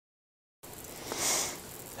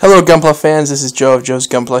Hello Gunpla fans, this is Joe of Joe's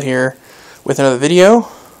Gunpla here with another video.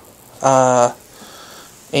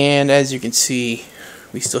 And as you can see,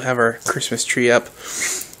 we still have our Christmas tree up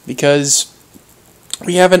because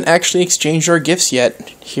we haven't actually exchanged our gifts yet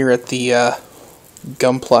here at the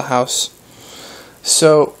Gunpla house.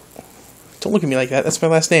 So, don't look at me like that, that's my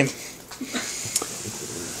last name.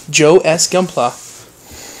 Joe S. Gunpla.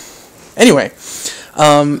 Anyway,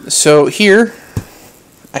 so here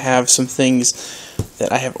I have some things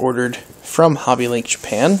that I have ordered from Hobby Link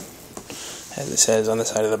Japan, as it says on the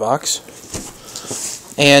side of the box.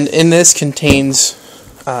 And in this contains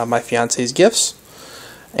my fiance's gifts,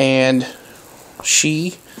 and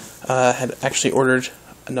she had actually ordered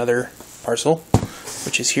another parcel,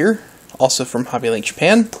 which is here, also from Hobby Link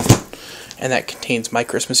Japan, and that contains my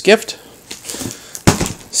Christmas gift.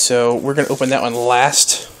 So we're going to open that one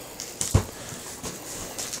last.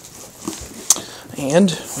 And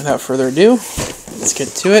without further ado, let's get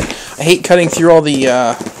to it. I hate cutting through all the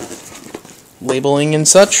labeling and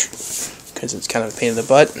such, because it's kind of a pain in the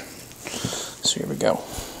butt. So here we go.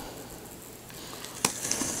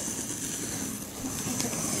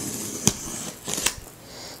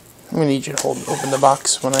 I'm going to need you to open the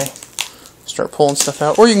box when I start pulling stuff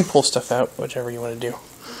out, or you can pull stuff out, whichever you want to do.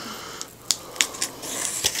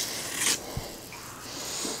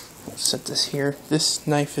 Set this here. This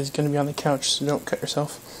knife is going to be on the couch, so don't cut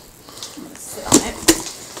yourself. I'm going to sit on it.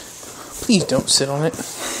 Please don't sit on it.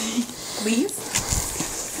 Please?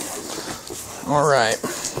 Alright.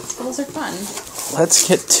 Those are fun. Let's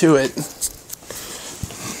get to it.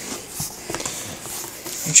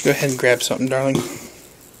 Why don't you go ahead and grab something, darling?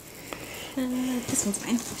 This one's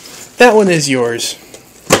mine. That one is yours.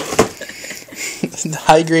 The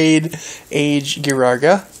high grade age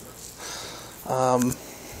Giraga.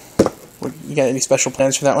 You got any special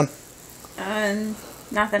plans for that one?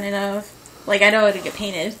 Not that I know of. Like, I know it'll get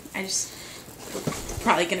painted. I just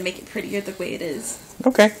probably gonna make it prettier the way it is.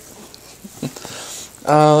 Okay.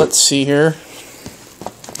 Let's see here.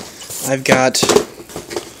 I've got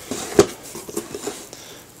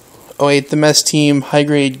 08 the Mess Team high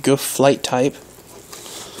grade Goof Flight type.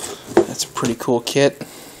 That's a pretty cool kit.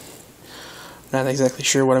 Not exactly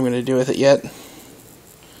sure what I'm going to do with it yet.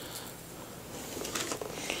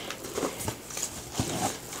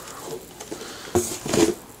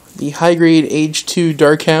 The high grade Age 2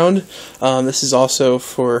 Darkhound. This is also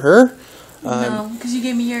for her. No, because you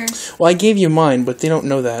gave me yours. Well, I gave you mine, but they don't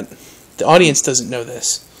know that. The audience doesn't know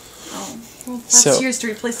this. Oh, well, that's yours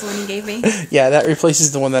to replace the one you gave me. Yeah, that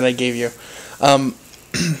replaces the one that I gave you.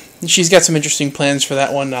 She's got some interesting plans for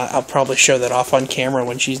that one. I'll probably show that off on camera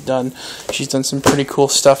when she's done. She's done some pretty cool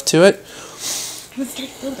stuff to it. Let's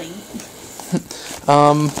start building.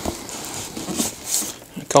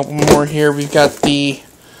 A couple more here. We've got the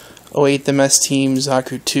 08 the Mess Team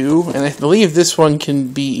Zaku 2, and I believe this one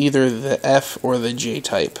can be either the F or the J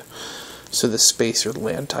type, so the space or the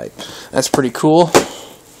land type. That's pretty cool.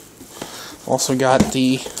 Also got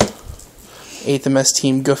the 08 the Mess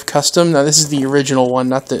Team Goof Custom. Now this is the original one,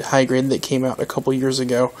 not the high grade that came out a couple years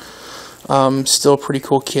ago. Still a pretty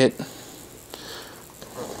cool kit,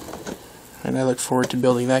 and I look forward to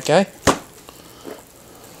building that guy.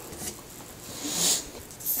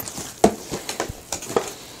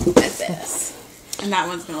 And that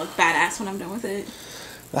one's going to look badass when I'm done with it.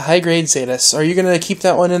 The high grade Zetas. Are you going to keep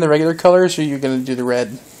that one in the regular colors, or are you going to do the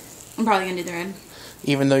red? I'm probably going to do the red.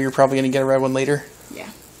 Even though you're probably going to get a red one later?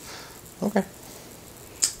 Yeah. Okay.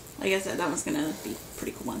 Like I said, that one's going to be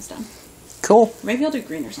pretty cool when it's done. Cool. Maybe I'll do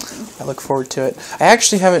green or something. I look forward to it. I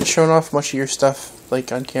actually haven't shown off much of your stuff,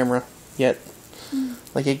 like, on camera yet.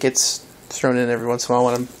 Like, it gets thrown in every once in a while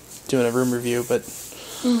when I'm doing a room review, but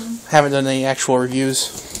haven't done any actual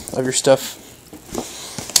reviews of your stuff.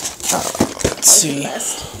 Let's see.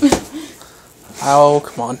 Oh,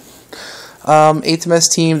 come on. 08 the Mess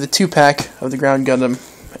Team, the 2-pack of the Ground Gundam,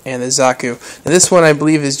 and the Zaku. Now this one I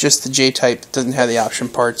believe is just the J-type. It doesn't have the option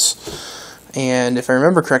parts. And if I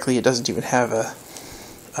remember correctly, it doesn't even have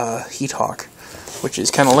a heat hawk, which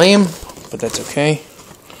is kind of lame, but that's okay.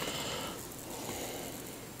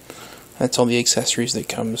 That's all the accessories that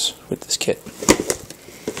comes with this kit.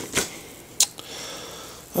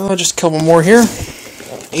 Just a couple more here.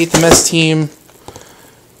 08 the Mess Team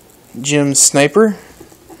Jim Sniper,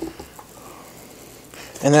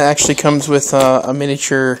 and that actually comes with a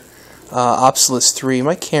miniature Obsolus 3.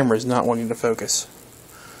 My camera is not wanting to focus.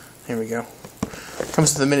 Here we go.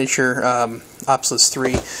 Comes with a miniature Obsolus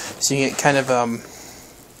 3, so you get kind of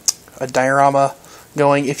a diorama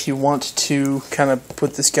going if you want to kind of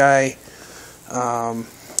put this guy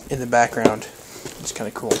in the background. It's kind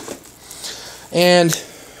of cool. And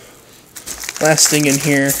last thing in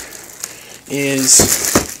here is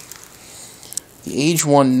the Age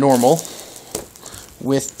 1 normal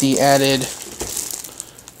with the added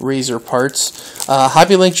razor parts.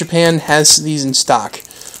 Hobby Link Japan has these in stock,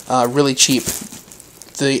 really cheap.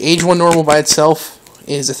 The Age 1 normal by itself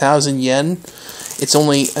is 1,000 yen. It's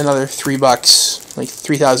only another $3, like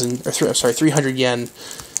 300 yen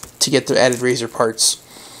to get the added razor parts.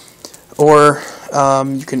 Or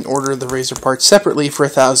you can order the razor parts separately for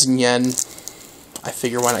 1,000 yen. I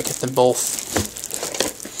figure why not get them both.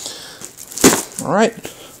 Alright,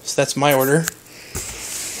 so that's my order.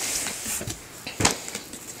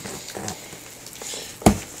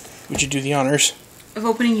 Would you do the honors? Of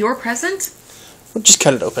opening your present? Well, just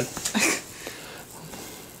cut it open.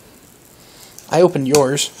 I opened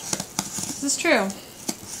yours. This is true.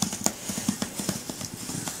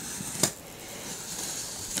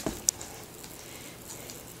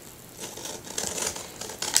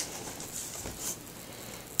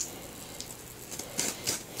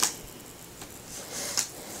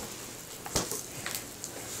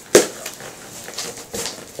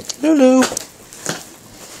 Lulu.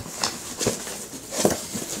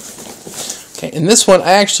 Okay, and this one,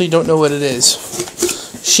 I actually don't know what it is.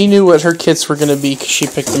 She knew what her kits were going to be because she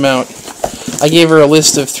picked them out. I gave her a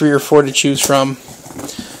list of 3 or 4 to choose from,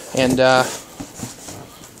 and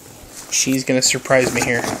she's going to surprise me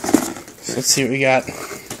here. So let's see what we got.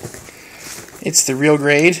 It's the real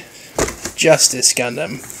grade Justice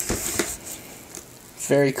Gundam.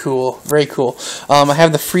 Very cool, very cool. I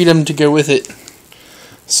have the freedom to go with it,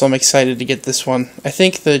 so I'm excited to get this one. I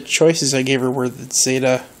think the choices I gave her were the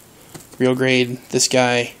Zeta real grade, this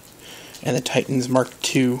guy, and the Titans Mark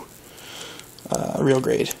II real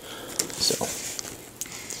grade. So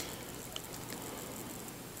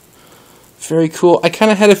very cool. I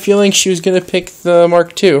kind of had a feeling she was going to pick the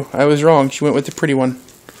Mark II. I was wrong. She went with the pretty one.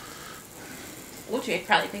 Well, she'd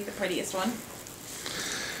probably pick the prettiest one.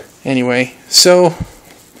 Anyway, so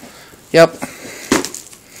yep,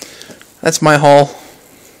 that's my haul.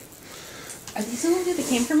 Are these the ones that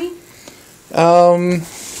came for me?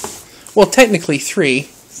 Well, technically 3.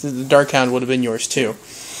 The Darkhound would have been yours too.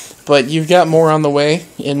 But you've got more on the way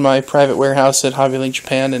in my private warehouse at Hobby Link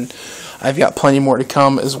Japan, and I've got plenty more to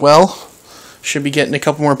come as well. Should be getting a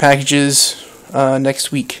couple more packages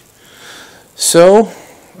next week. So,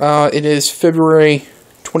 it is February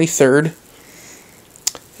 23rd,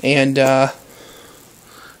 and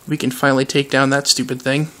we can finally take down that stupid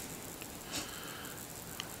thing.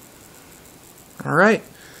 Alright.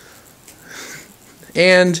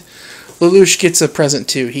 And Lelouch gets a present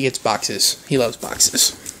too. He gets boxes. He loves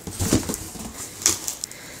boxes.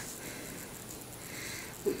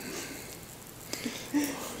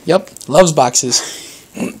 Yep, loves boxes.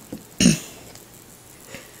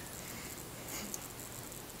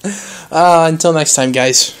 Until next time,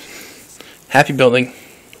 guys. Happy building.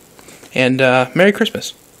 And Merry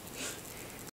Christmas.